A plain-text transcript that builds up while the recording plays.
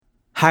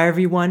Hi,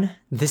 everyone.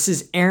 This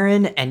is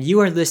Aaron, and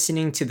you are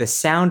listening to the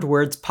Sound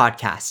Words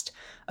Podcast,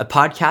 a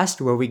podcast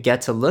where we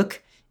get to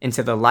look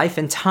into the life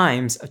and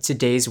times of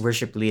today's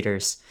worship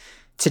leaders.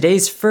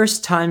 Today's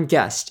first-time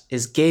guest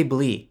is Gabe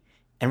Lee,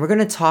 and we're going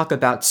to talk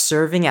about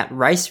serving at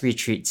Rice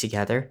Retreat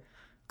together,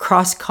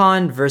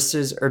 CrossCon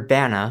versus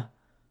Urbana,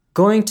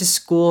 going to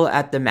school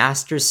at the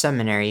Master's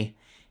Seminary,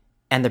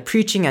 and the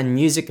preaching and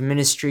music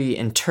ministry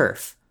in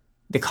Turf,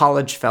 the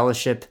college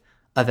fellowship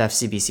of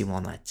FCBC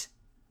Walnut.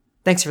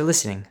 Thanks for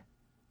listening.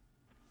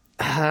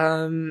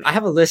 I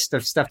have a list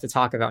of stuff to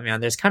talk about, man.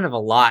 There's kind of a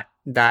lot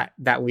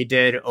that we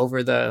did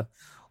over the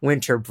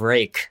winter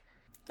break.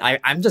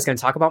 I'm just going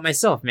to talk about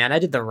myself, man. I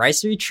did the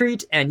Rice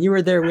Retreat, and you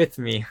were there with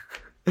me.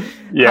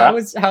 Yeah.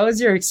 How was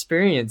your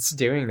experience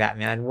doing that,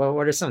 man?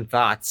 What are some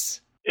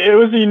thoughts? It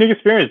was a unique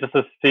experience just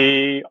to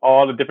see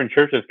all the different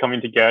churches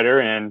coming together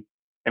and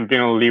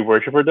being able to lead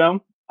worship for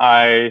them.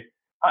 I've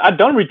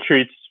done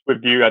retreats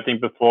with you, I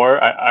think,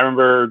 before. I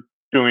remember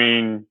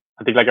doing,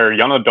 I think, like our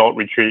young adult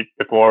retreat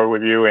before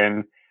with you.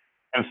 And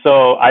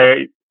so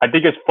I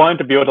think it's fun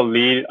to be able to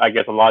lead, I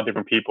guess, a lot of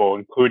different people,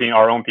 including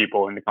our own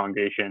people in the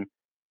congregation,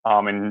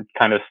 and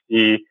kind of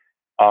see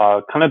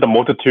kind of the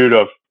multitude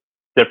of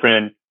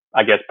different,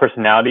 I guess,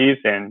 personalities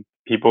and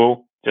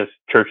people, just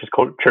church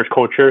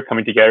culture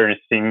coming together and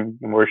singing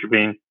and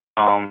worshiping.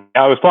 Yeah,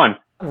 it was fun.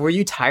 Were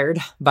you tired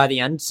by the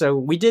end? So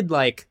we did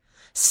like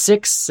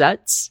 6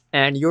 sets,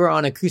 and you were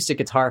on acoustic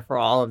guitar for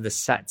all of the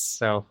sets.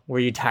 So were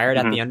you tired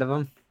at the end of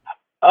them?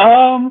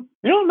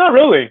 Not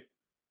really.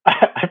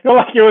 I feel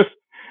like it was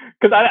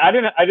because I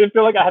didn't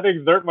feel like I had to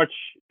exert much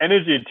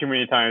energy too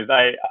many times.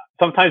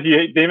 Sometimes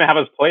they even have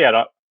us play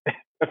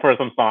for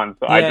some songs,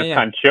 so I just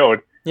kind of chilled.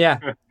 Yeah.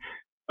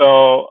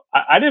 So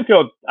I didn't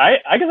feel. I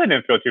guess I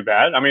didn't feel too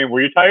bad. I mean,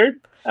 were you tired?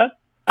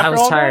 I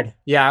was tired.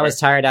 Yeah, I was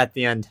tired at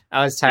the end.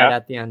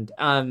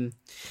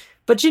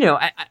 But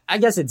I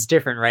guess it's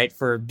different, right?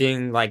 For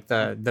being like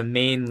the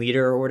main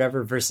leader or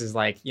whatever versus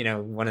like,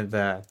 one of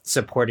the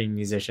supporting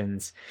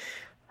musicians.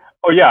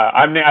 Oh yeah.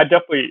 I mean, I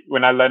definitely,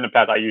 when I led in the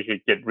past, I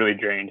usually get really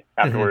drained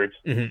afterwards.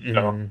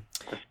 So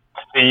just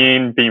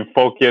singing, being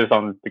focused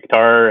on the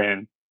guitar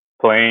and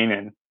playing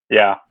and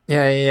yeah.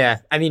 Yeah.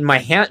 I mean, my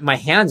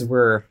hands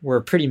were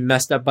pretty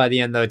messed up by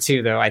the end though,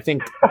 too, though. I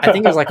think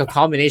it was like a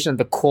combination of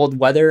the cold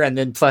weather and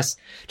then plus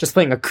just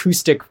playing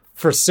acoustic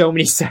for so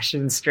many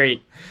sessions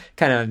straight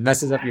kind of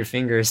messes up your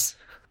fingers.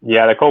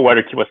 Yeah, the cold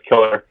weather was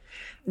killer.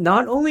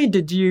 Not only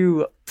did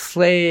you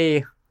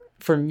play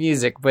for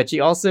music, but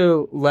you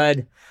also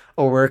led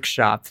a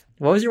workshop.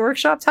 What was your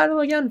workshop title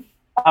again?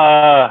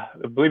 I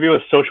believe it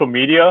was social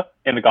media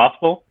in the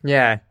gospel.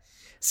 Yeah.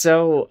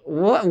 So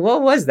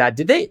what was that?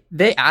 Did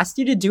they ask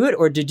you to do it,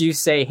 or did you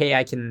say, "Hey,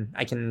 I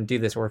can do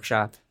this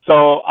workshop"?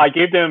 So I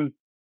gave them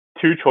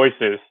 2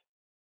 choices.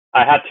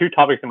 I had 2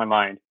 topics in my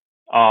mind.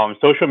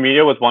 Social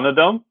media was one of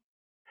them,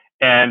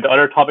 and the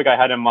other topic I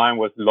had in mind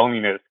was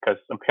loneliness, because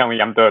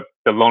apparently I'm the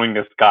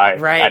loneliness guy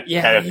at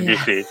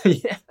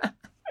FBC. Yeah.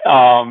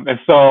 And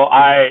so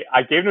I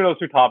gave them those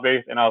 2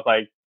 topics, and I was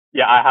like,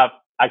 yeah,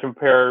 I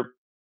compare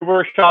 2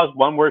 workshops,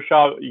 1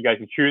 workshop. You guys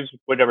can choose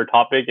whatever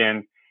topic,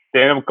 and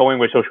they ended up going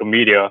with social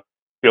media,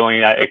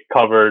 feeling that it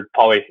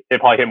probably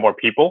hit more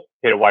people,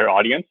 hit a wider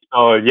audience.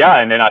 So yeah,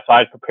 and then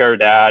I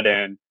prepared that,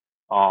 and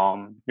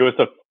was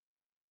it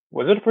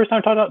the first time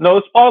I talked about? No,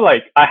 it's probably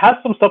like I had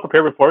some stuff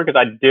prepared before because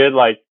I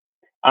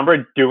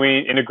remember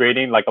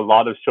integrating like a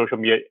lot of social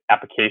media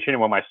application in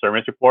one of my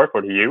sermons before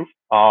for the youth.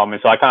 And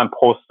so I kind of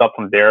pulled stuff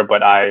from there,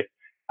 but I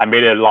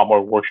made it a lot more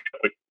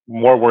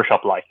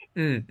workshop-like.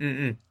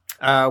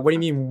 What do you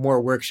mean more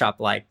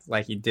workshop-like?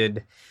 Like you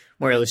did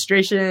more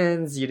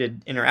illustrations, you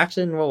did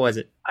interaction? What was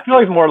it? I feel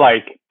like it's more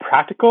like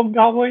practical,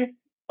 probably,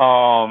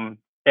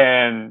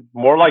 and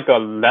more like a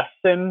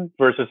lesson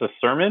versus a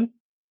sermon.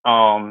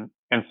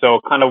 And so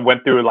kind of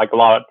went through like a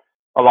lot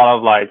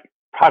of like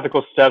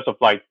practical steps of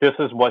like, this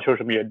is what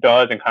social media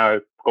does, and kind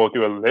of go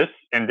through a list.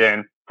 And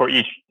then for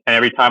each and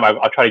every time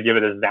I'll try to give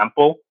an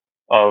example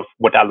of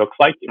what that looks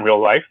like in real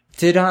life.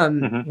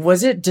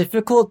 Was it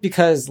difficult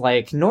because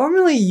like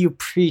normally you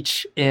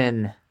preach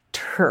in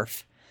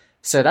Turf,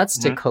 so that's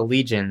to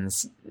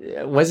collegians.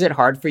 Was it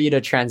hard for you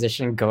to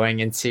transition going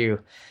into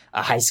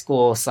a high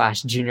school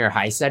 / junior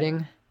high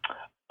setting?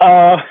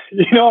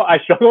 I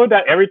struggle with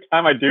that every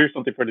time I do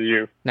something for the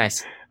youth.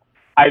 Nice.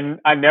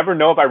 I never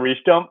know if I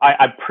reach them.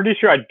 I'm pretty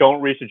sure I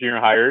don't reach the junior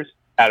hires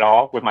at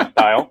all with my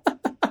style.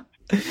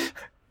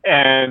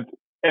 and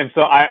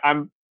so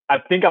I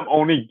think I'm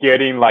only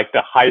getting like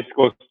the high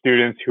school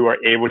students who are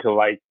able to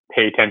like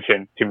pay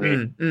attention to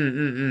me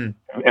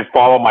and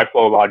follow my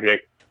flow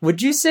logic.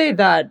 Would you say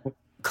that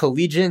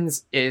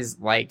collegians is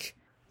like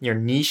your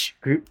niche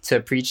group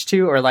to preach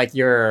to, or like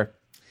your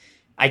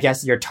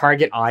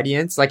target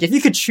audience? Like if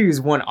you could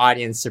choose one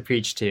audience to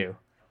preach to,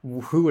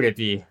 who would it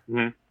be?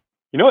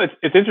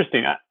 It's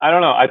interesting. I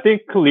don't know. I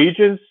think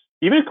collegians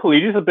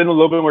have been a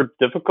little bit more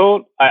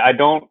difficult. I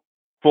don't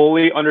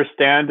fully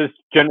understand this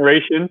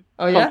generation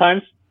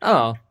sometimes.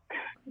 Oh.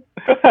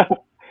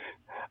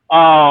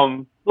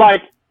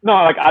 Like no,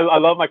 like I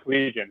love my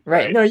collegians,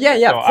 Right. right? No, yeah,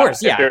 And yeah, so of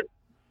course, if yeah.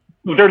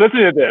 they're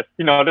listening to this,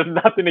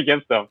 there's nothing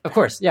against them. Of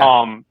course, yeah.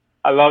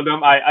 I love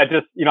them. I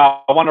just,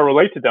 I want to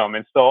relate to them.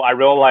 And so I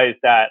realized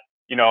that,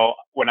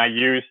 when I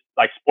use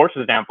like sports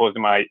examples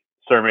in my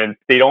sermons,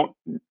 they don't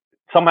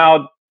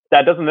somehow,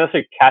 that doesn't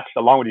necessarily catch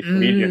along with these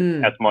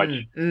collegians as much.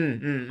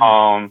 And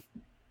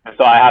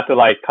so I have to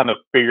like kind of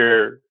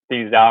figure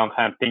things out and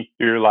kind of think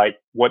through like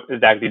what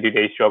exactly do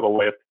they struggle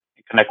with,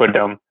 connect with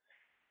them.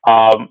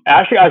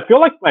 Actually, I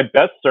feel like my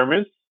best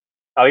sermons,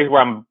 at least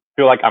where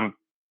feel like I'm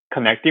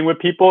connecting with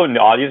people in the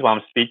audience while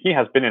I'm speaking,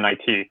 has been in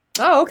IT.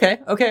 Oh, okay.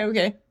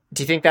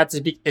 Do you think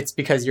it's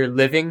because you're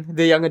living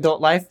the young adult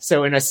life?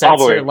 So in a sense,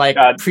 Probably. you're like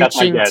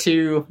preaching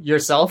to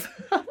yourself.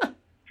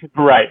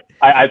 Right.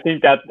 I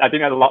think that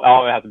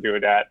all it has to do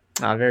with that.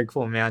 Oh, very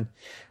cool, man.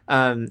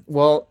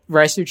 Well,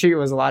 Rice Retreat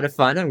was a lot of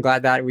fun. I'm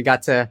glad that we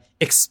got to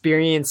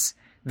experience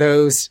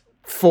those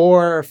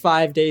 4 or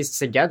 5 days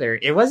together.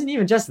 It wasn't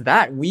even just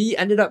that. We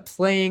ended up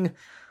playing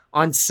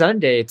on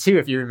Sunday too,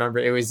 if you remember.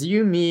 It was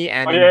you, me,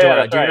 and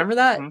Dora. Do you remember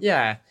that? Mm-hmm.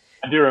 Yeah.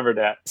 I do remember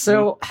that.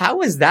 So how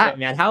was that,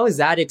 man? How was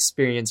that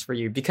experience for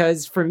you?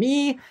 Because for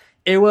me,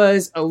 it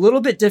was a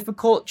little bit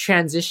difficult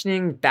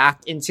transitioning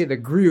back into the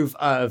groove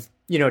of,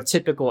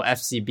 typical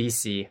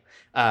FCBC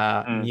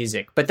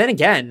music. But then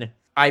again,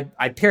 I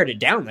pared it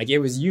down. Like it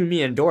was you,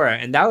 me, and Dora.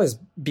 And that was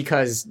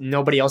because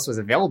nobody else was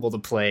available to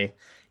play.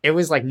 It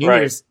was like New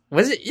Year's.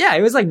 Was it? Yeah,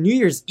 it was like New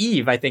Year's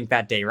Eve, I think,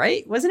 that day,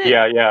 right? Wasn't it?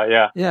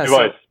 Yeah. It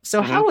was.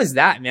 So how was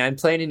that, man,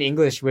 playing in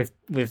English with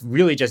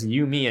really just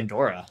you, me, and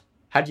Dora?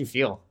 How'd you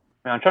feel?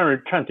 Man, I'm trying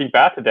to think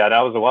back to that.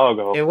 That was a while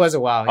ago. It was a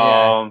while,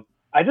 yeah.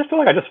 I just feel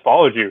like I just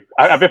followed you.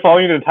 I've been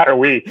following you the entire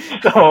week.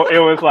 So it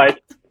was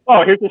like,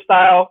 oh, here's your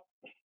style.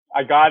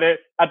 I got it.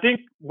 I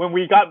think when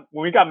we got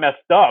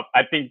messed up,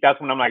 I think that's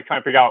when I'm like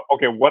trying to figure out,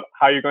 okay,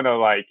 how are you gonna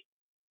like,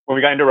 when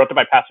we got interrupted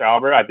by Pastor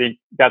Albert, I think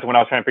that's when I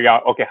was trying to figure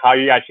out, okay, how are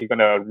you actually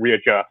gonna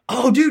readjust?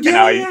 Oh, dude,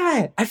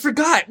 yeah. I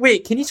forgot.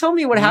 Wait, can you tell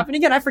me what happened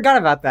again? I forgot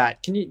about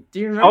that. Do you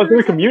remember? I was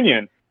doing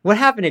communion. What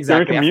happened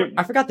exactly?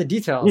 I forgot the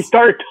details. He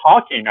started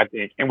talking, I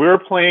think, and we were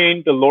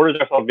playing The Lord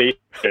is Our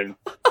Salvation.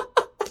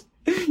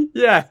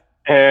 Yeah.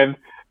 And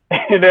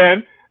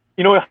then,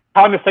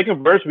 how in the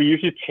second verse we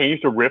usually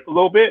change the riff a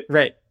little bit.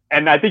 Right.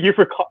 And I think you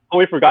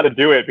totally forgot to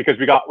do it because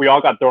we all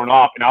got thrown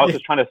off, and I was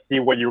just trying to see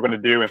what you were going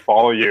to do and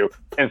follow you.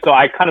 And so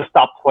I kind of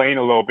stopped playing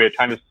a little bit,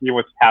 trying to see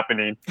what's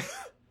happening.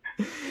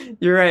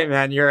 You're right,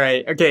 man. You're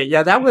right. Okay,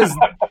 yeah, that was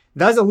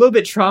a little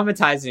bit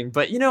traumatizing,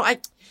 but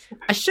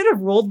I should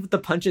have rolled with the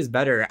punches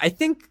better. I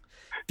think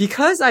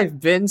because I've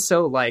been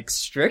so like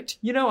strict,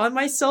 on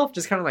myself,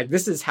 just kind of like,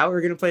 this is how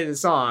we're going to play the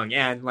song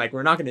and like,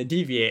 we're not going to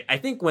deviate. I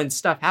think when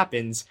stuff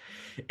happens,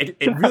 it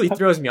really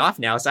throws me off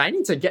now. So I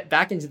need to get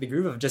back into the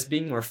groove of just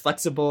being more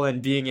flexible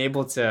and being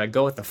able to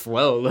go with the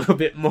flow a little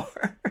bit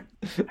more.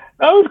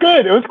 That was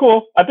good. It was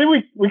cool. I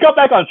think we got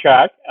back on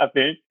track, I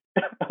think.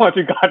 Once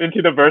we got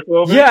into the verse a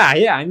little bit.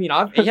 Yeah. I mean,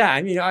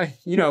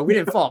 we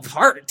didn't fall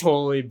apart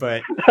totally,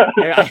 but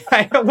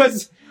I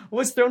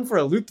was thrown for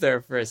a loop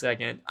there for a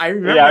second. I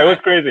remember. Yeah, it was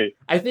crazy.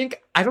 I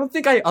don't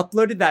think I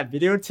uploaded that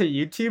video to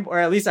YouTube, or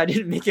at least I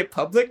didn't make it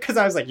public because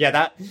I was like, yeah,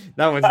 that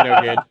one's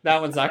no good.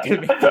 That one's not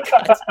gonna make the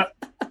cut.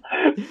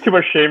 Too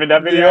much shame in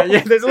that video.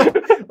 Yeah, there's a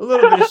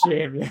little bit of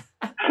shame.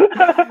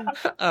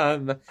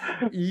 Yeah.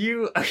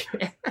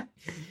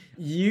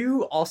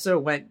 You also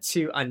went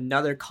to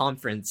another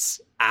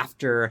conference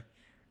after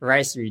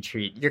Rice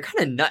Retreat. You're kind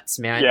of nuts,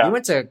 man. Yeah. You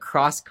went to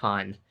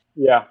CrossCon.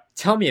 Yeah.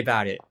 Tell me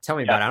about it. I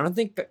don't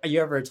think you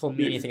ever told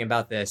me anything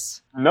about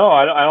this. No,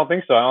 I don't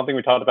think so. I don't think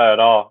we talked about it at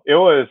all. It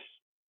was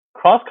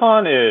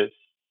CrossCon is.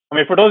 I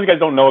mean, for those of you guys who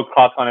don't know what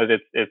CrossCon is,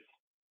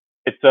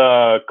 it's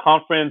a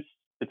conference.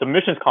 It's a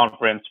missions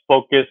conference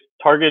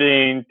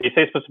targeting. They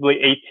say specifically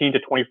 18 to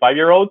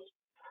 25-year-olds,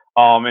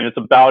 and it's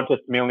about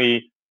just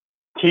mainly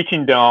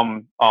teaching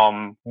them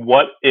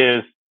what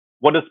does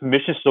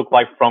missions look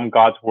like from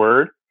God's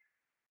word,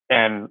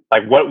 and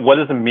like what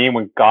does it mean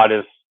when God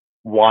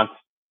wants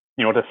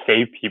to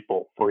save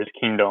people for His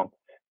kingdom.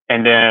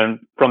 And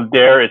then from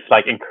there, it's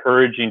like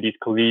encouraging these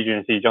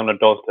collegians, these young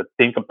adults, to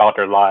think about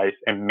their lives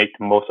and make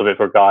the most of it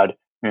for God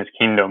and His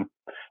kingdom.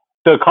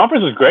 The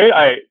conference was great.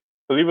 I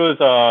believe it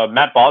was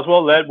Matt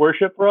Boswell led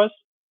worship for us.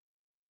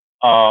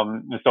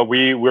 And so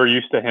we're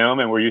used to him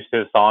and we're used to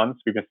his songs.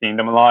 We've been seeing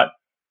them a lot.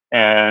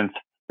 And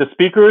the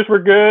speakers were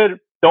good.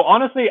 Though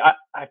honestly, I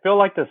feel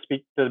like the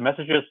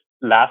messages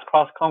last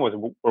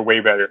CrossCon were way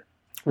better.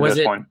 Was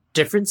it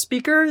different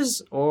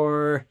speakers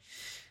or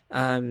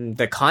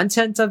the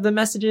content of the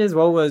messages?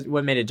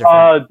 What made it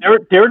different?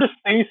 They were the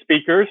same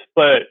speakers,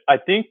 but I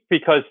think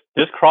because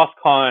this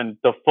CrossCon,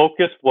 the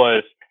focus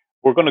was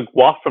we're going to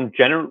walk from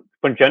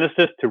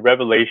Genesis to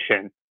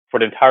Revelation for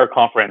the entire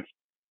conference.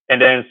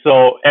 And then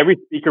so every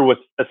speaker was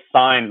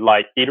assigned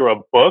like either a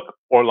book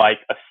or like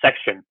a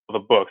section of a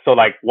book. So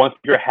like one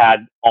speaker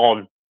had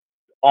all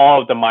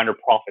of the minor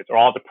prophets or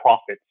all the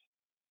prophets.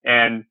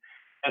 And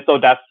so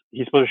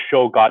he's supposed to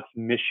show God's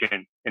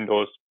mission in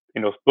those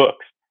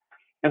books.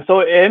 And so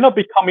it ended up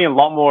becoming a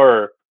lot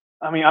more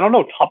I mean, I don't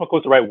know if topical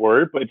is the right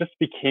word, but it just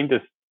became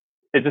this.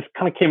 It just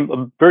kind of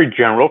came very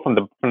general from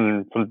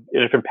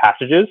different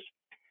passages.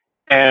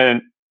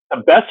 And the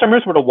best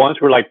sermons were the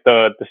ones where like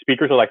the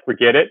speakers are like,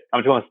 forget it. I'm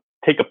just going to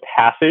take a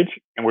passage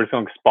and we're just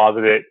going to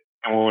exposit it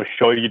and we'll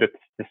show you this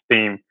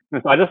theme.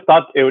 And so I just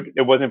thought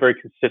it wasn't very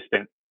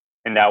consistent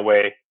in that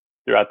way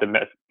throughout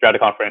the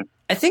conference.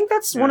 I think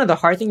that's one of the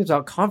hard things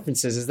about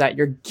conferences is that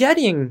you're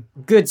getting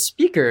good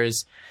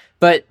speakers,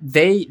 but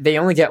they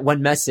only get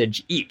one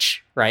message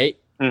each, right?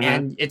 Mm-hmm.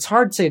 And it's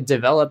hard to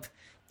develop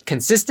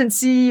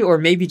consistency or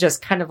maybe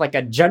just kind of like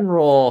a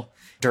general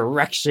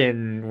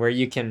direction where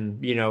you can,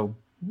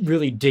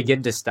 really dig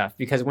into stuff,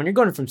 because when you're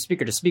going from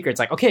speaker to speaker, it's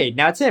like, okay,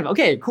 now it's him.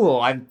 Okay,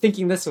 cool. I'm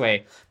thinking this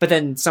way, but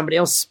then somebody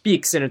else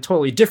speaks in a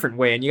totally different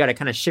way, and you got to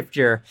kind of shift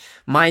your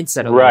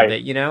mindset a little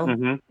bit.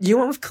 Mm-hmm. You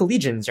went with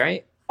collegians,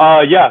 right?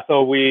 Yeah.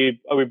 So I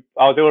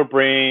was able to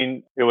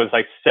bring, it was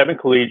like 7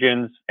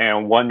 collegians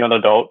and 1 young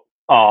adult.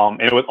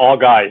 And it was all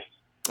guys.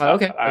 Oh,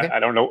 okay. I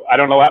don't know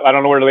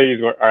where the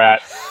ladies are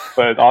at,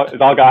 but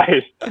it's all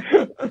guys.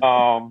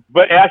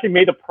 But it actually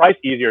made the price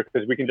easier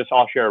because we can just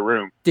all share a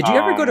room. Did you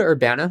ever go to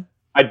Urbana?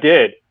 I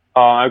did.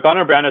 I've gone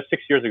to Urbana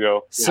 6 years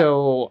ago.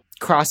 So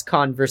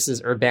CrossCon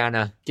versus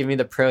Urbana. Give me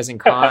the pros and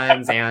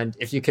cons, and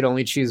if you could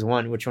only choose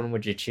one, which one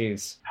would you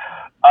choose?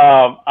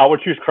 I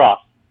would choose Cross.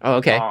 Oh,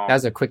 okay. That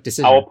was a quick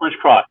decision. I will push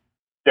Cross.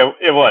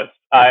 It was.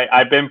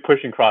 I've been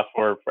pushing Cross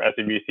for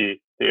SABC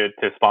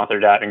to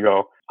sponsor that and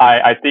go.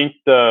 I think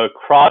the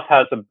Cross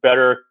has a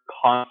better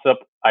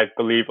concept, I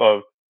believe,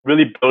 of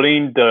really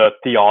building the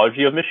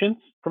theology of missions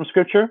from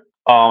Scripture.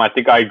 I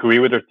think I agree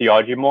with their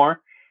theology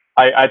more.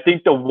 I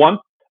think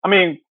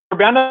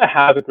Urbana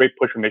has a great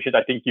push for missions.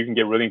 I think you can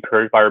get really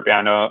encouraged by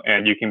Urbana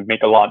and you can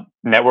make a lot of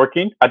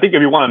networking. I think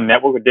if you want to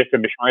network with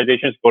different mission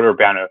organizations, go to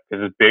Urbana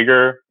because it's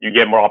bigger. You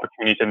get more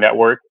opportunities to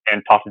network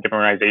and talk to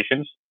different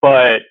organizations.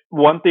 But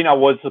one thing I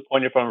was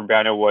disappointed from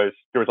Urbana was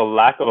there was a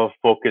lack of a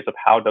focus of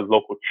how the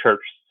local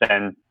church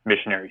sends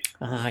missionaries.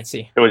 I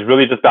see. It was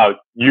really just about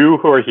you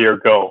who are here,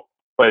 go.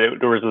 But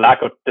there was a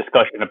lack of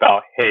discussion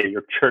about, hey,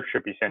 your church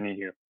should be sending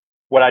you.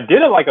 What I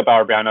didn't like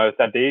about Urbana is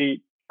that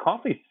they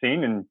constantly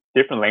sing in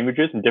different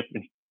languages and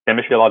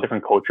demonstrate a lot of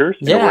different cultures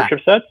in the worship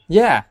sets.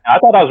 Yeah. And I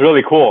thought that was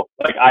really cool.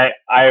 Like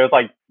I was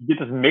like, you get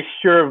this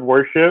mixture of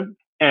worship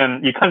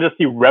and you kind of just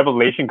see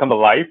revelation come to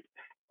life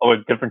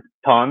with different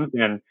tongues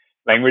and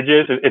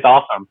languages. It's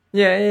awesome.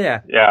 Yeah.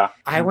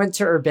 I went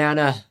to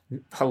Urbana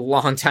a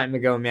long time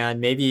ago, man.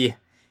 Maybe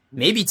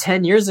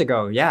 10 years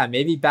ago. Yeah.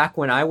 Maybe back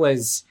when I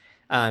was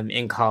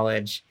in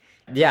college.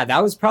 Yeah.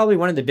 That was probably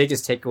one of the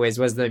biggest takeaways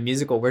was the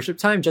musical worship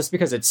time, just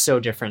because it's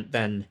so different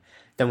than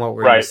what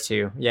we're used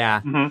to. Yeah.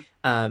 Mm-hmm.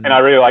 And I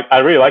really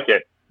like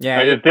it. Yeah.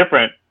 Like, it's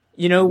different.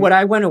 What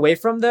I went away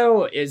from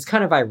though is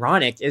kind of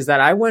ironic is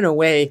that I went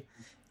away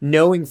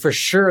knowing for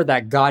sure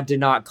that God did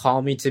not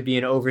call me to be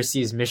an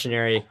overseas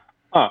missionary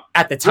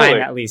at the time,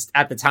 at least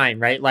at the time,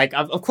 right? Like,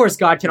 of course,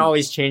 God can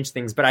always change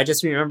things, but I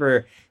just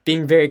remember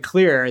being very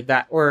clear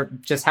that, or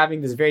just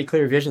having this very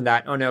clear vision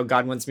that, oh no,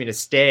 God wants me to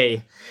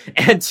stay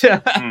and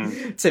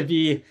to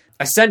be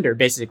a sender,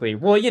 basically.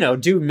 Well,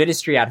 do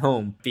ministry at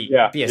home, be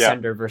a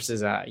sender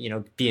versus,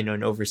 being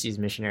an overseas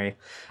missionary.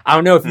 I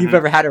don't know if you've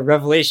ever had a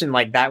revelation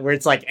like that where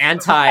it's like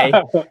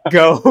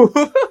anti-go,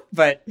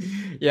 but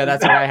yeah,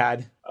 that's what I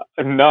had.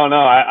 No,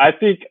 I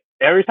think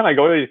every time I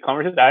go to these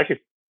conferences, I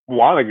actually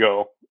want to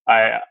go.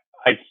 I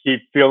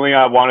keep feeling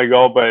I want to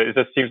go, but it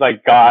just seems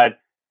like God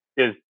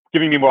is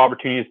giving me more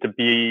opportunities to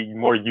be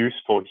more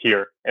useful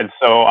here. And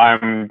so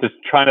I'm just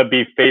trying to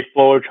be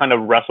faithful, trying to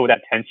wrestle with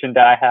that tension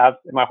that I have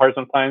in my heart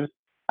sometimes.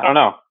 I don't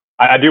know.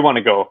 I do want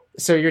to go.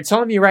 So you're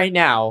telling me right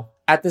now,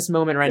 at this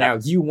moment now,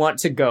 you want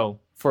to go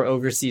for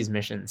overseas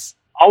missions?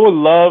 I would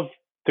love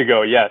to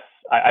go, yes.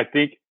 I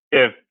think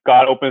if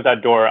God opens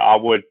that door, I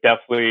would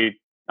definitely,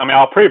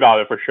 I'll pray about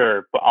it for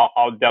sure, but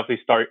I'll definitely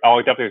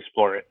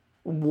explore it.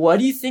 What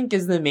do you think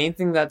is the main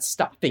thing that's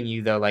stopping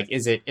you though? Like,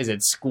 is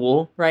it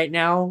school right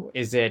now?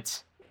 Is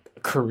it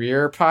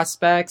career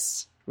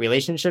prospects,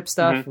 relationship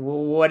stuff? Mm-hmm.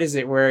 What is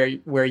it where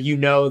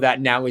that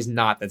now is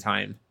not the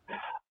time?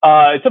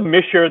 It's a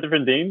mixture of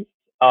different things.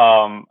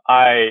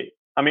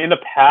 In the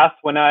past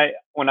when I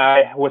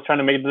was trying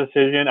to make the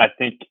decision, I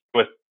think it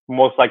was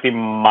most likely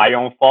my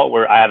own fault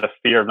where I had a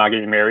fear of not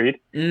getting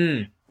married.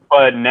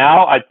 But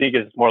now I think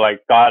it's more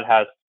like God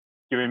has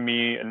given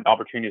me an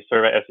opportunity to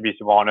serve at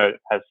SABC Walnut,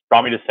 has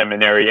brought me to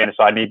seminary, and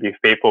so I need to be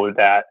faithful with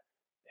that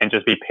and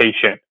just be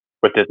patient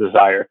with this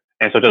desire.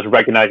 And so just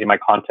recognizing my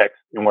context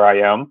and where I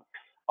am.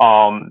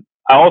 I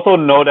also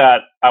know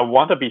that I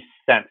want to be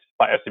sent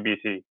by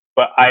SABC,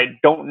 but I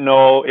don't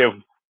know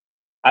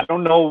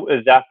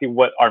exactly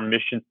what our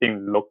mission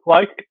thing looks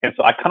like. And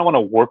so I kind of want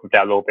to work with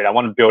that a little bit. I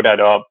want to build that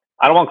up.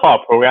 I don't want to call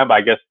it a program, but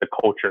I guess the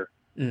culture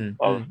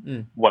of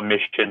what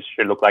missions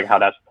should look like, how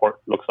that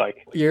support looks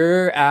like.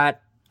 You're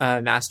at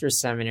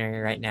master's seminary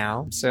right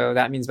now, so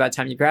that means by the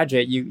time you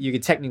graduate, you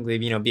could technically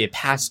be a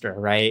pastor,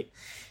 right?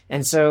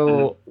 And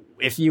so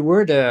if you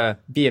were to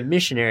be a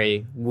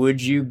missionary,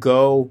 would you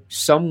go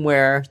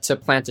somewhere to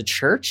plant a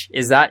church?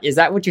 Is that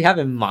what you have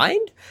in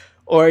mind,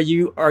 Or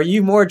are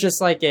you more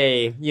just like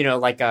a,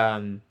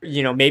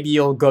 maybe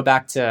you'll go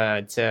back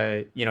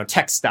to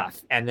tech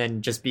stuff and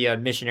then just be a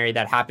missionary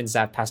that happens to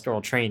have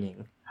pastoral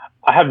training?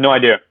 I have no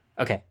idea.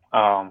 Okay.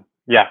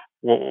 Yeah.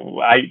 Well,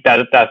 I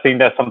think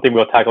that's something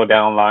we'll tackle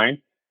down the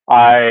line.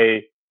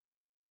 I,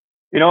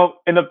 in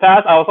the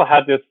past, I also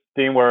had this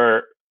thing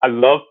where I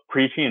love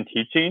preaching and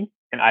teaching,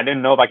 and I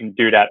didn't know if I can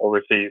do that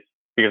overseas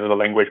because of the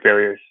language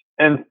barriers.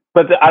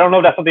 But I don't know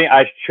if that's something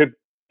I should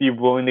be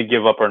willing to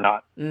give up or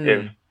not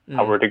if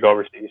I were to go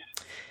overseas.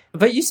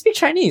 But you speak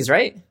Chinese,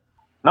 right?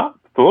 Not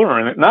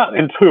fluent, not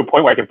into a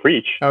point where I can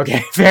preach.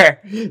 Okay,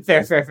 fair.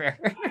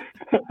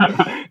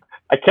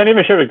 I can't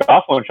even share the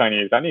gospel in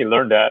Chinese. I need to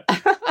learn that.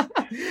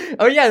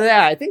 Oh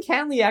yeah. I think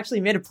Hanley actually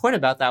made a point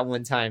about that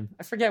one time.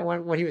 I forget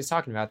what he was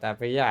talking about that,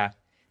 but yeah,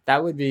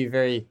 that would be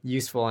very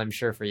useful, I'm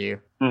sure, for you.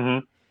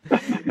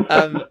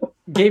 Mm-hmm.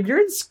 Gabe, you're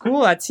in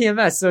school at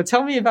TMS, so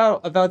tell me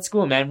about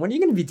school, man. When are you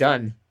going to be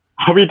done?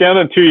 I'll be done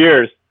in 2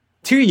 years.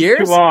 2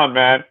 years? Come on,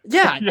 man.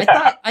 Yeah.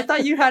 I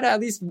thought you had at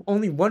least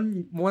only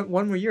one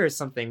more year or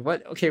something.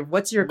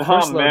 What's your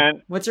course load?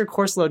 Man. What's your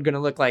course load going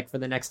to look like for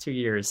the next 2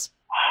 years?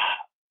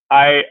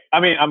 I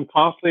mean, I'm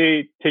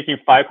constantly taking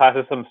 5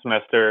 classes a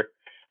semester.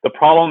 The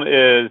problem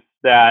is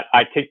that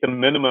I take the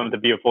minimum to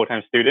be a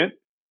full-time student.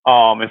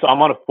 And so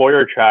I'm on a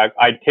 4-year track.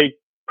 I take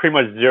pretty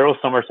much 0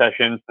 summer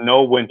sessions,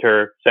 no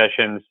winter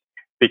sessions,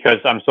 because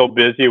I'm so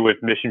busy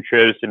with mission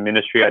trips and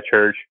ministry at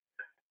church.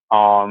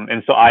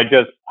 And so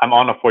I'm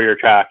on a 4-year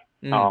track.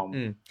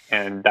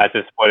 And that's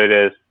just what it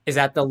is. Is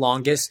that the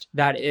longest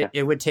that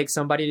it would take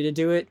somebody to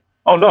do it?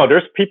 Oh no,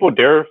 there's people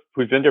there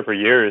who's been there for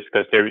years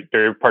because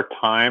they're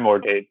part-time or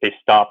they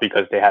stopped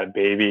because they had a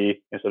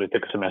baby. And so they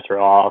took a semester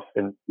off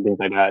and things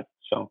like that.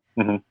 So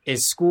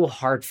Is school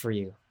hard for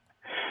you?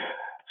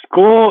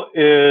 School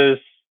is,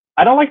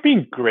 I don't like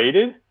being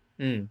graded.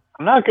 I'm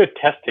not a good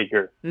test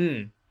taker.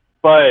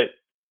 But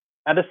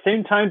at the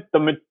same time, the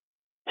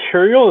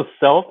material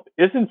itself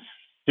isn't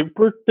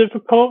super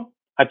difficult.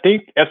 I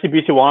think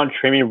FCBC wanted to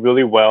train me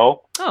really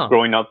well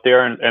growing up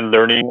there and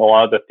learning a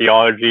lot of the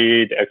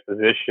theology, the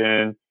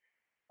exposition,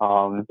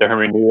 the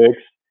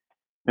hermeneutics.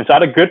 And so I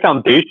had a good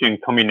foundation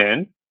coming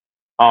in.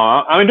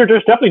 I mean,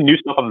 there's definitely new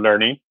stuff I'm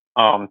learning,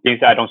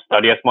 things that I don't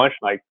study as much.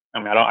 Like,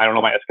 I don't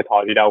know my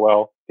eschatology that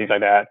well, things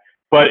like that.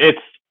 But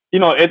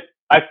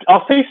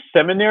I'll say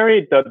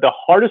seminary, the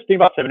hardest thing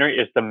about seminary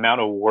is the amount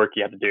of work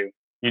you have to do.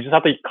 You just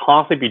have to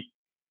constantly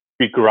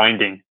be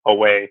grinding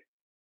away.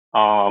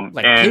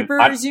 Like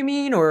papers, you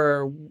mean,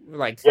 or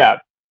like? Yeah,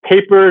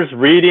 papers,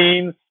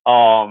 readings,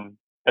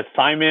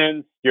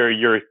 assignments.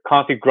 You're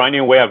constantly grinding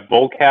away at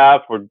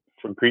vocab for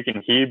Greek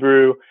and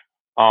Hebrew,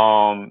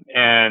 and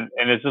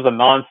it's just a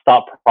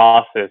nonstop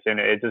process, and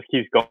it just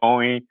keeps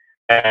going.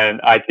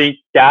 And I think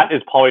that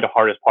is probably the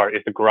hardest part: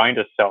 is the grind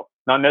itself,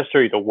 not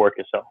necessarily the work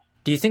itself.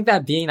 Do you think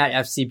that being at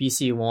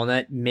FCBC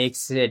Walnut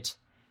makes it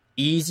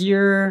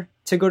easier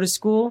to go to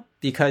school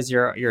because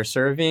you're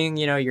serving,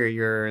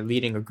 you're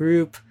leading a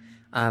group,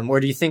 or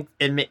do you think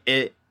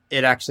it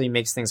actually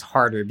makes things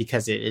harder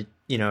because it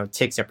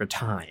takes up your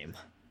time?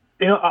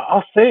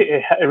 I'll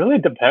say it really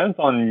depends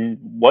on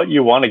what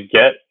you want to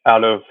get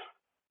out of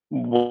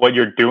what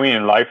you're doing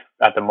in life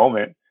at the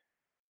moment.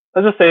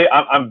 Let's just say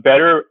I'm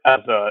better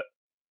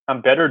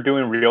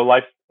doing real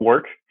life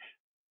work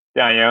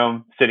than I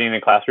am sitting in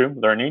a classroom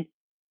learning.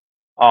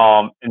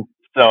 And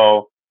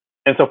so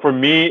for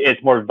me,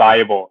 it's more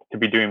valuable to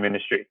be doing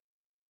ministry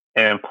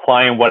and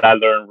applying what I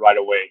learned right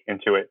away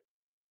into it.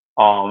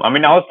 I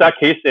mean, that was that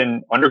case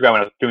in undergrad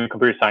when I was doing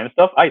computer science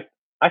stuff. I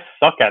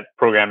suck at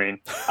programming.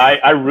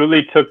 I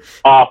really took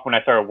off when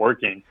I started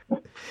working.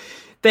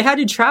 They had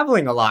you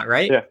traveling a lot,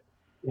 right? Yeah,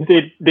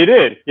 they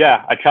did.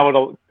 Yeah, I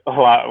traveled a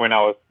lot when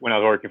I was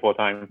working full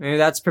time. Maybe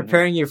that's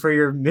preparing you for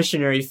your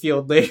missionary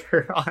field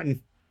later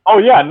on. Oh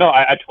yeah, no,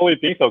 I totally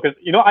think so. Because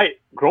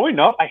growing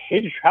up, I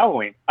hated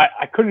traveling.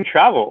 I couldn't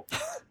travel.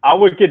 I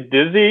would get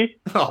dizzy.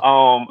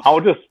 I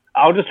would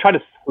just try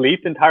to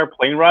sleep the entire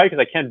plane ride because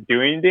I can't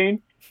do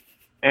anything.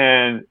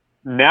 And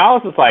now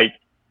it's just like,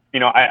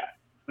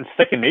 it's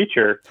second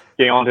nature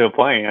getting onto a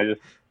plane. I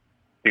just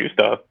do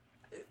stuff.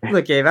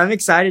 Look, Gabe, I'm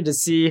excited to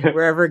see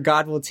wherever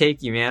God will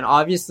take you, man.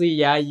 Obviously,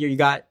 yeah, you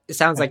got, it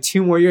sounds like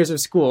 2 more years of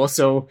school,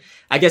 so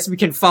I guess we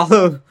can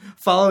follow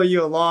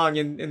you along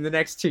in the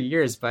next 2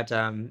 years. But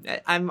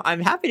I'm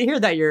happy to hear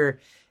that your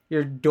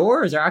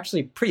doors are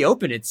actually pretty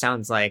open. It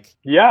sounds like.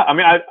 Yeah, I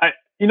mean, I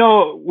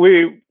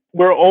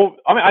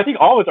think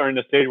all of us are in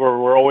the stage where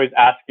we're always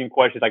asking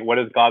questions like, what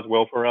is God's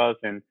will for us,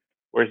 and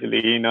where's He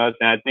leading us?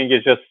 And I think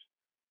it's just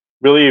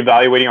really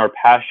evaluating our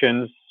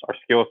passions, our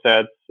skill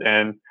sets,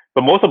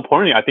 but most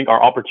importantly, I think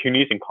our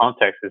opportunities and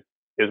context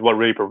is what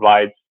really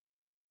provides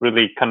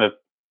really kind of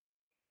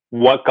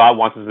what God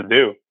wants us to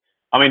do.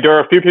 I mean, there are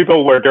a few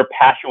people where their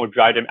passion will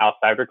drive them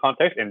outside their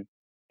context, and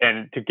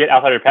to get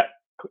outside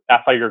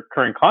your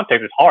current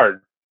context is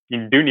hard.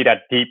 You do need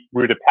that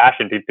deep-rooted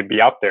passion to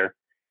be out there,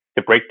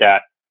 to break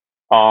that.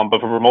 But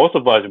for most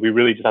of us, we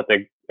really just have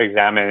to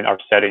examine our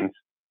settings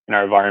and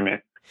our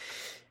environment.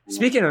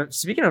 Speaking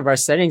of our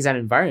settings and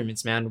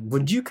environments, man,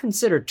 would you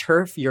consider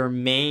turf your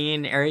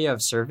main area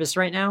of service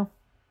right now?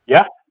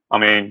 Yeah, I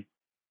mean,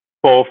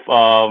 both.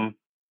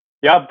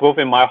 Both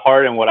in my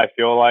heart and what I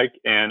feel like,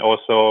 and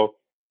also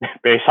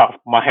based off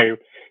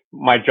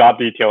my job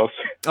details.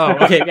 Oh,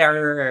 okay. Yeah,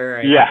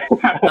 right. Yeah.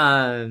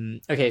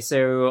 Okay,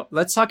 so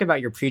let's talk about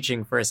your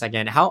preaching for a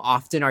second. How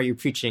often are you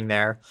preaching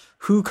there?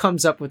 Who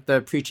comes up with the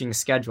preaching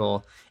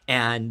schedule?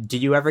 And do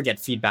you ever get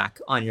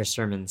feedback on your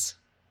sermons?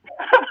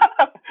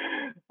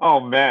 Oh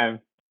man,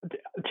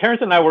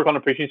 Terrence and I work on a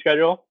preaching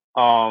schedule.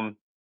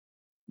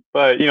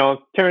 But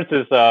Terrence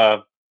is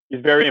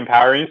he's very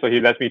empowering, so he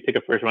lets me take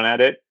a first run at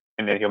it,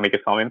 and then he'll make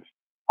his comments.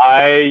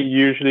 I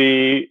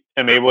usually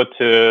am able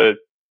to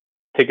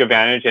take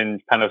advantage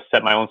and kind of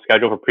set my own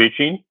schedule for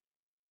preaching.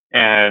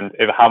 And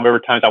if however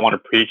times I want to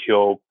preach,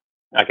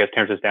 I guess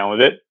Terrence is down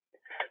with it.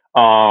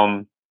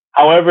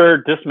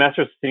 However, this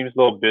semester seems a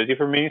little busy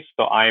for me,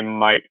 so I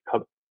might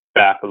cut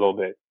back a little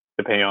bit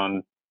depending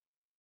on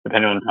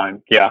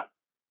time. Yeah,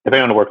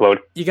 depending on the workload.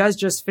 You guys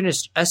just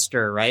finished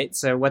Esther, right?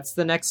 So what's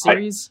the next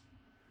series?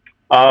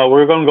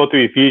 We're going to go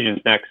through Ephesians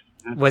next.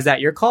 Was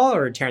that your call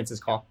or Terrence's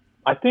call?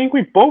 I think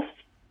we both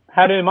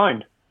had it in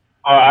mind.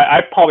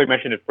 I probably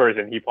mentioned it first,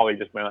 and he probably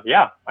just went,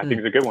 "Yeah, I think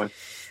it's a good one."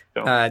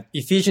 So.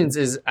 Ephesians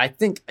is, I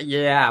think,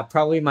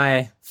 probably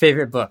my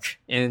favorite book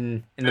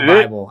in the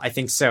Bible. I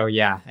think so.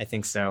 Yeah, I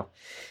think so.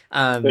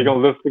 So you're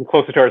going to listen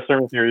closer to our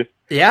sermon series.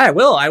 Yeah, I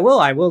will. I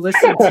will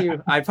listen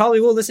to. I probably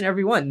will listen to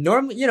every one.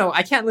 Normally,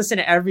 I can't listen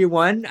to every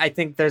one. I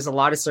think there's a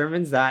lot of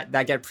sermons that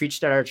get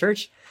preached at our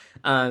church.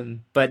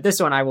 But this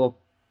one, I will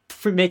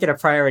make it a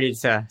priority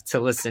to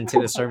listen to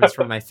the sermons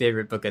from my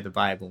favorite book of the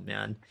Bible,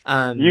 man.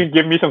 You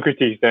give me some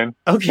critique then.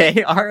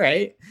 Okay, all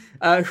right.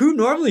 Who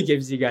normally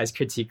gives you guys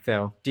critique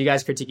though? Do you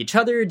guys critique each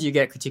other? Do you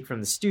get critique from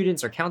the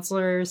students or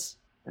counselors?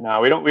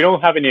 No, we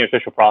don't have any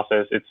official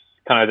process. It's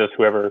kind of just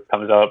whoever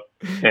comes up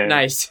and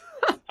nice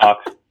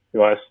talks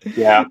to us.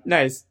 Yeah,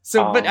 nice.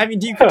 So, but I mean,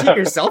 do you critique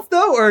yourself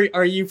though, or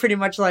are you pretty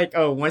much like,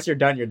 oh, once you're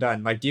done, you're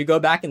done? Like, do you go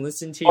back and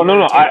listen to?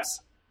 No.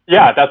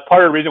 Yeah, that's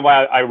part of the reason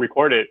why I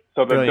record it.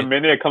 So the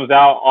minute it comes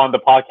out on the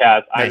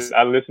podcast, nice.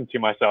 I listen to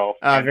myself.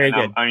 Very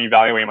good. I'm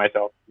evaluating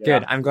myself. Yeah.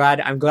 Good. I'm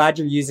glad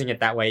you're using it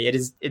that way.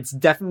 It's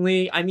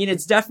definitely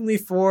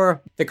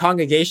for the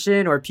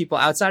congregation or people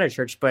outside of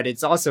church, but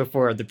it's also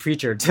for the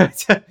preacher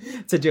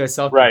to do a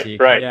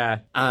self-critique. Right. Yeah.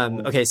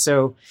 Okay.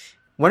 So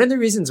one of the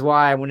reasons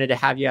why I wanted to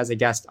have you as a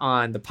guest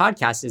on the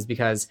podcast is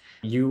because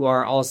you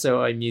are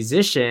also a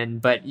musician,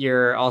 but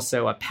you're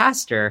also a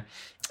pastor,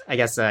 I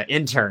guess, an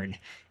intern.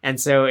 And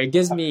so it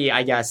gives me,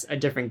 I guess, a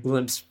different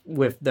glimpse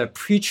with the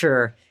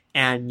preacher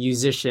and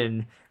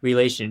musician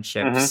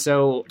relationship. Mm-hmm.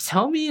 So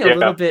tell me a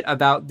little bit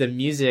about the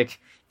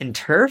music in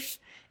Turf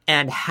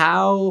and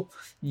how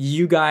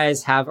you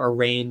guys have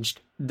arranged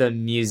the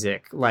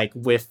music, like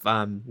with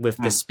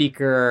the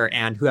speaker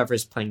and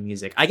whoever's playing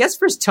music. I guess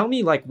first tell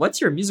me, like, what's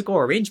your musical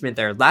arrangement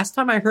there? Last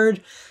time I heard,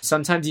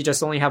 sometimes you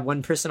just only have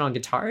one person on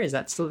guitar. Is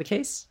that still the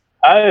case?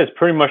 That is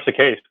pretty much the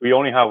case. We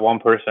only have one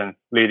person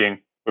leading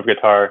with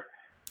guitar.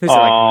 Who's it,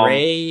 like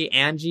Ray,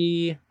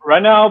 Angie?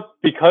 Right now,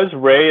 because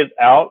Ray is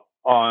out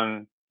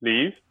on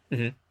leave,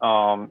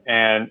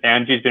 and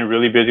Angie's been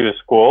really busy with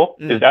school,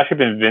 it's actually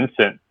been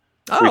Vincent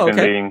who's been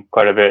leading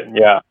quite a bit.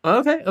 Yeah.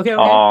 Okay.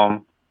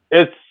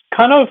 It's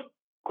kind of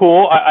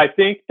cool. I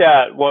think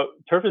that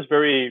Turf is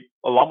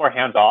a lot more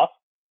hands off.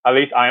 At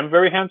least I am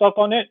very hands off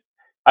on it.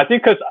 I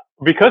think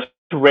because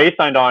Ray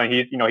signed on,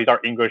 he's our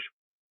English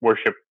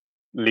worship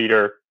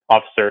leader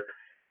officer.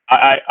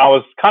 I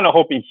was kind of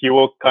hoping he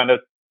will kind of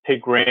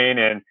take reign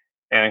and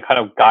kind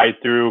of guide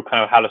through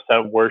kind of how to set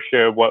up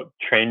worship, what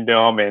train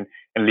them and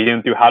lead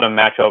them through how to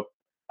match up,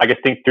 I guess,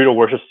 think through the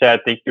worship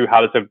set, think through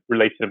how to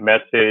relate to the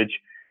message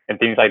and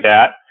things like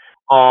that.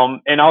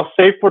 And I'll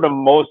say for the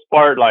most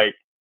part, like,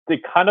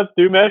 they kind of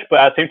do mesh, but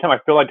at the same time, I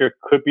feel like there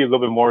could be a little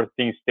bit more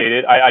things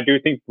stated. I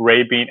do think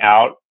Ray being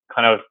out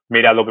kind of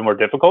made that a little bit more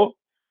difficult.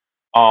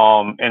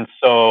 And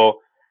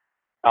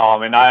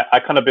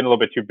I kind of been a little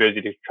bit too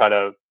busy to try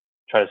to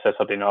set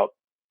something up.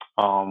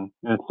 And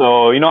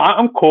so,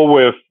 I'm cool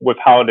with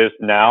how it is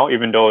now,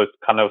 even though it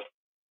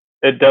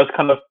does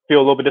kind of feel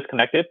a little bit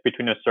disconnected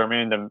between the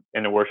sermon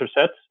and the worship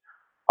sets.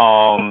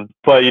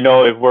 But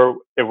if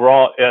we're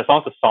all, as long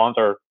as the songs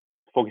are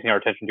focusing our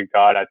attention to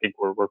God, I think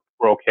we're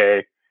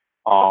okay.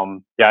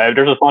 If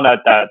there's a song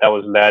that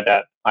was led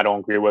that I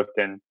don't agree with,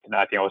 then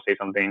I think I would say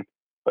something.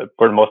 But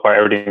for the most part,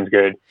 everything's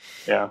good.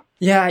 Yeah.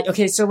 Yeah.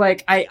 Okay. So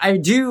like, I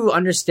do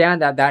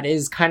understand that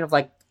is kind of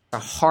like a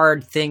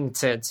hard thing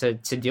to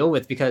deal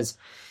with because,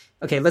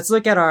 okay, let's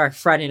look at our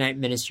Friday night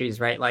ministries,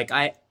 right? Like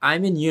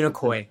I'm in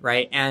Unicoi,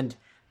 right? And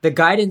the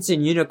guidance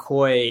in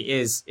Unicoi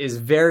is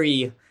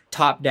very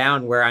top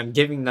down, where I'm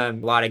giving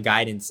them a lot of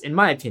guidance, in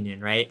my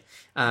opinion, right?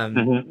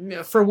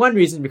 For one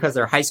reason, because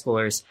they're high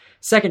schoolers.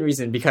 Second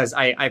reason, because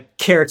I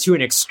care to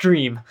an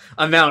extreme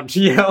amount,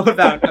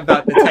 about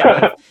the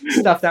type of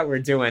stuff that we're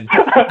doing.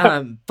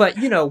 But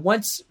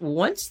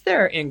once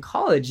they're in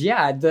college,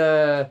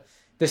 the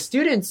the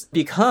students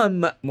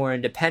become more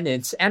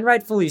independent, and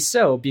rightfully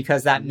so,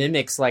 because that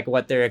mimics like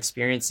what they're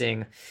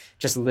experiencing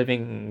just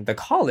living the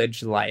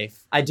college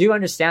life. I do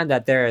understand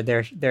that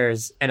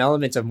there's an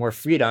element of more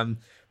freedom,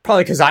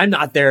 probably because I'm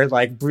not there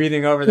like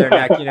breathing over their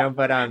neck,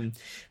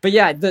 but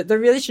yeah, the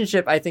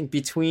relationship I think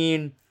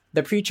between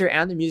the preacher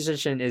and the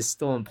musician is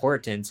still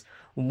important.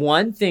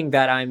 One thing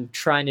that I'm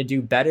trying to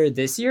do better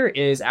this year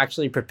is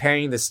actually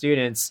preparing the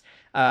students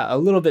a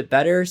little bit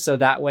better, so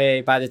that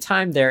way by the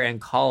time they're in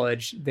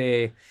college,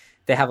 they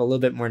have a little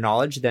bit more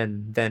knowledge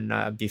than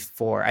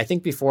before. I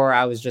think before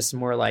I was just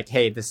more like,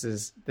 hey, this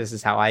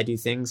is how I do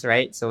things,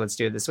 right? So let's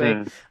do it this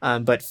way.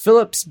 But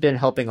Philip's been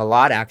helping a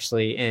lot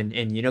actually in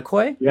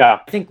Unicoi. Yeah,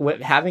 I think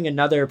having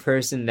another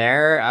person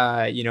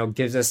there,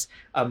 gives us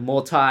a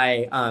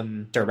multi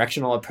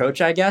directional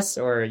approach, I guess,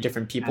 or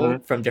different people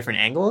from different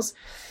angles.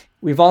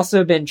 We've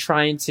also been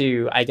trying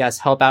to, I guess,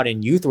 help out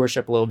in youth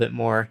worship a little bit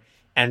more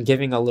and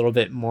giving a little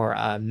bit more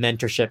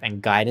mentorship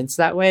and guidance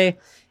that way.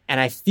 And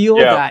I feel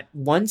that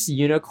once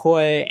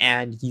Unicoi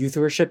and youth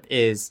worship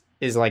is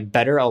like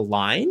better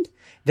aligned,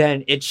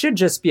 then it should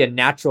just be a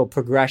natural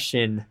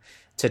progression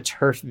to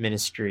turf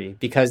ministry,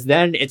 because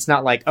then it's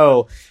not like,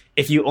 oh,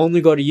 if you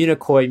only go to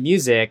Unicoi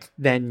music,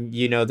 then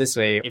you know this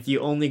way. If you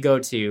only go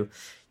to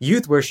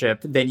youth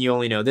worship, then you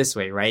only know this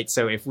way, right?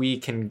 So if we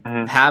can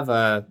have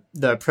the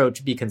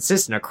approach be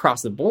consistent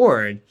across the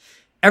board,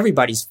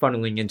 everybody's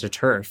funneling into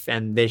turf,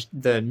 and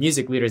the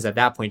music leaders at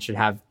that point should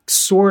have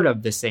sort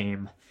of the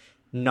same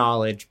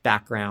knowledge,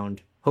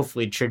 background,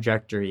 hopefully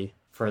trajectory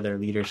for their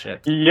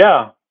leadership.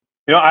 Yeah,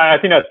 I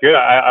think that's good.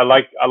 I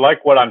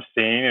like what I'm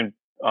seeing in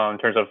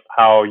terms of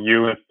how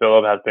you and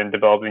Philip have been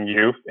developing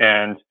youth,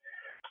 and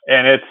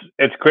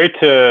it's great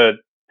to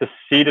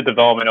see the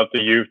development of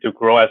the youth to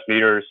grow as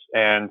leaders.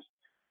 And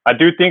I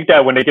do think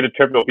that when they get a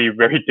trip, it'll be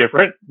very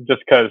different,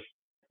 just because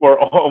we're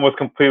almost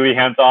completely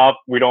hands off.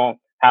 We don't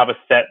have a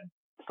set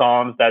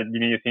songs that you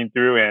need to sing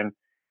through, and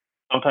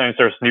sometimes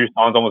there's new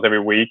songs almost every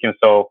week. And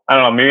so I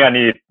don't know, maybe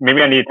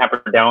I need to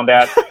temper down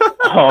that.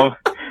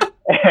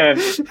 And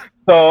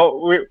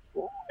so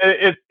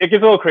it gets a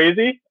little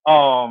crazy.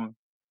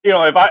 If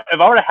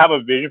I were to have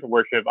a vision for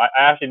worship, I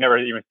actually never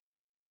even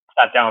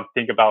sat down and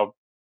think about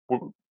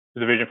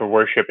the vision for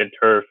worship in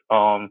turf.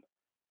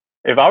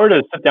 If I were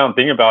to sit down and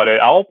think about it,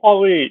 I'll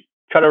probably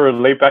try to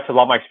relate back to a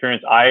lot of my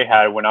experience I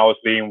had when I was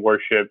leading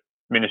worship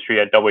ministry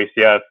at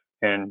WCF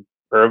in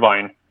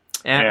Irvine.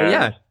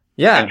 And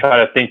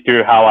try to think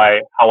through how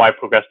I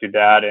progressed through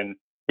that. And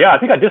I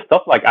think I did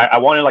stuff like I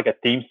wanted like a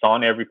theme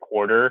song every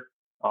quarter,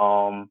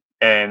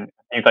 and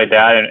things like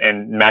that,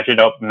 and match it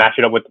up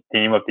with the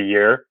theme of the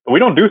year. But we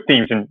don't do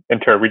themes in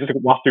turf. We just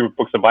walk through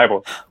books of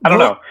Bible. I don't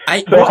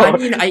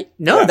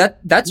know.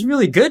 That's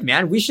really good,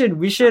 man. We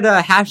should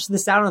hash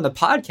this out on the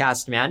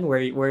podcast, man,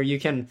 where you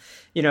can,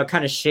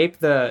 kind of shape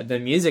the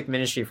music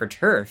ministry for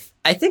turf.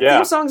 I think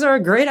theme songs are a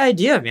great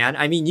idea, man.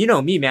 I mean, you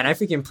know me, man. I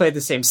freaking play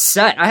the same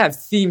set. I have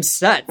theme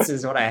sets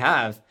is what I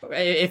have.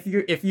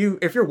 If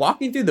you're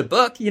walking through the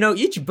book,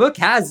 each book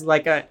has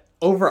like a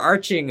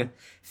overarching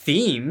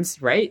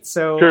themes, right?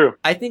 So True.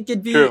 I think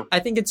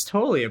it's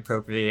totally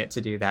appropriate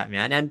to do that,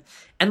 man.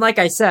 And like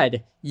I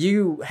said,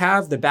 you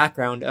have the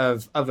background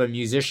of a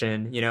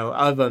musician,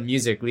 of a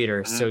music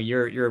leader. So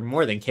you're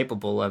more than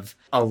capable of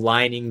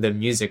aligning the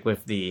music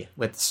with the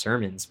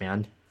sermons,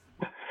 man.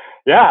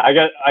 Yeah, I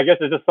guess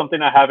it's just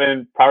something I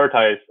haven't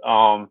prioritized.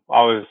 I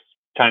was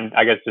trying,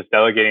 I guess, just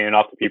delegating it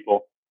off to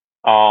people.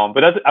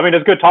 But that's a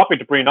good topic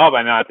to bring up,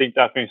 and I think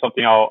that's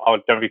something I'll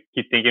definitely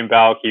keep thinking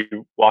about, keep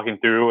walking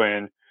through.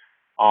 And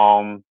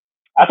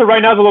as of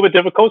right now, it's a little bit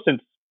difficult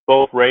since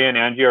both Ray and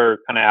Angie are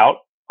kind of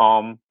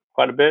out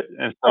quite a bit,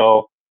 and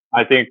so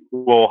I think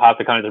we'll have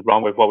to kind of just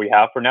run with what we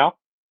have for now,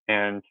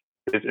 and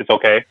it's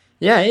okay.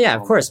 Yeah,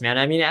 of course, man.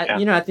 I mean, at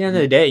the end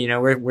of the day,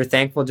 we're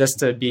thankful just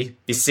to be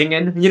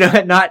singing,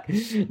 not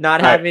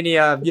have any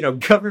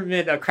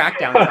government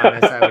crackdowns on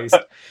us at least.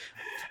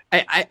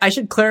 I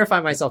should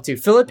clarify myself too.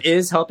 Philip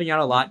is helping out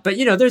a lot, but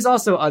there's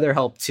also other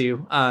help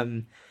too.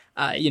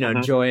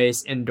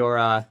 Joyce,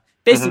 Indora,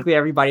 basically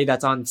everybody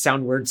that's on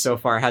SoundWords so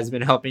far has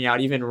been helping out.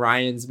 Even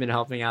Ryan's been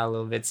helping out a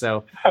little bit.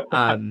 So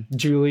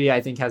Julie,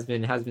 I think, has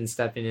been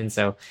stepping in.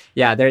 So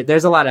yeah,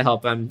 there's a lot of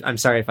help. I'm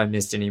sorry if I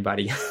missed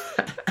anybody.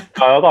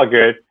 Oh, that's all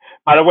good.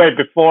 By the way,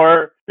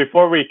 before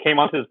we came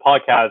onto this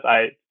podcast,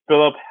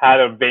 Philip had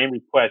a vain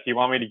request. He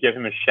wanted me to give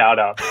him a shout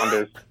out on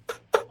this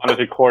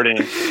recording.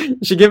 You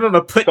should give him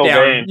a put down.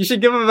 Vain. You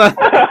should give him a.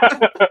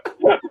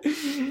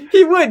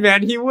 He would,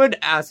 man. He would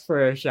ask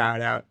for a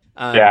shout out.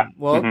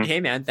 Hey,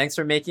 man, thanks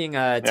for making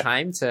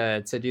time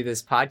to do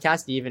this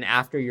podcast, even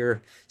after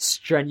your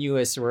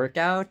strenuous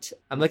workout.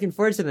 I'm looking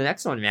forward to the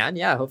next one, man.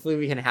 Yeah, hopefully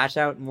we can hash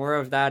out more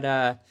of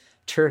that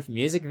turf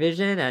music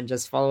vision and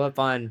just follow up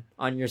on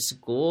your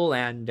school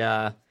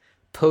and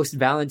post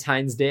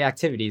Valentine's Day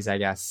activities, I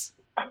guess.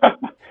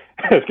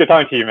 It's good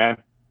talking to you, man.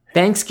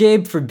 Thanks,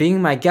 Gabe, for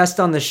being my guest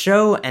on the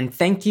show, and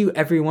thank you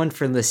everyone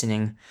for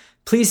listening.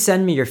 Please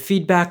send me your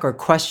feedback or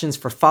questions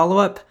for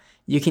follow-up.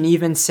 You can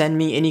even send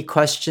me any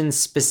questions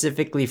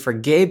specifically for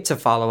Gabe to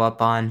follow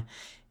up on.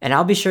 and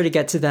I'll be sure to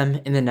get to them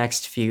in the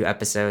next few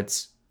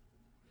episodes.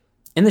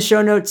 In the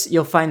show notes,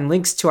 you'll find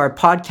links to our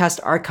podcast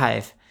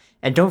archive,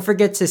 and don't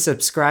forget to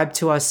subscribe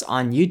to us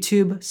on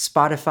YouTube,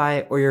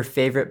 Spotify, or your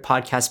favorite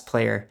podcast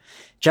player.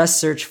 Just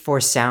search for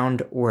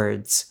Sound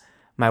Words.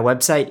 My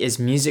website is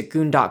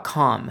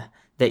musicgoon.com.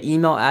 The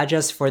email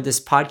address for this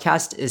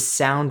podcast is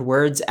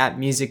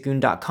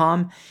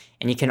soundwords@musicgoon.com,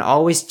 and you can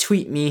always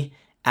tweet me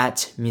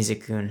at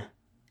musicgoon.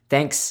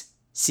 Thanks.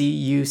 See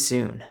you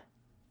soon.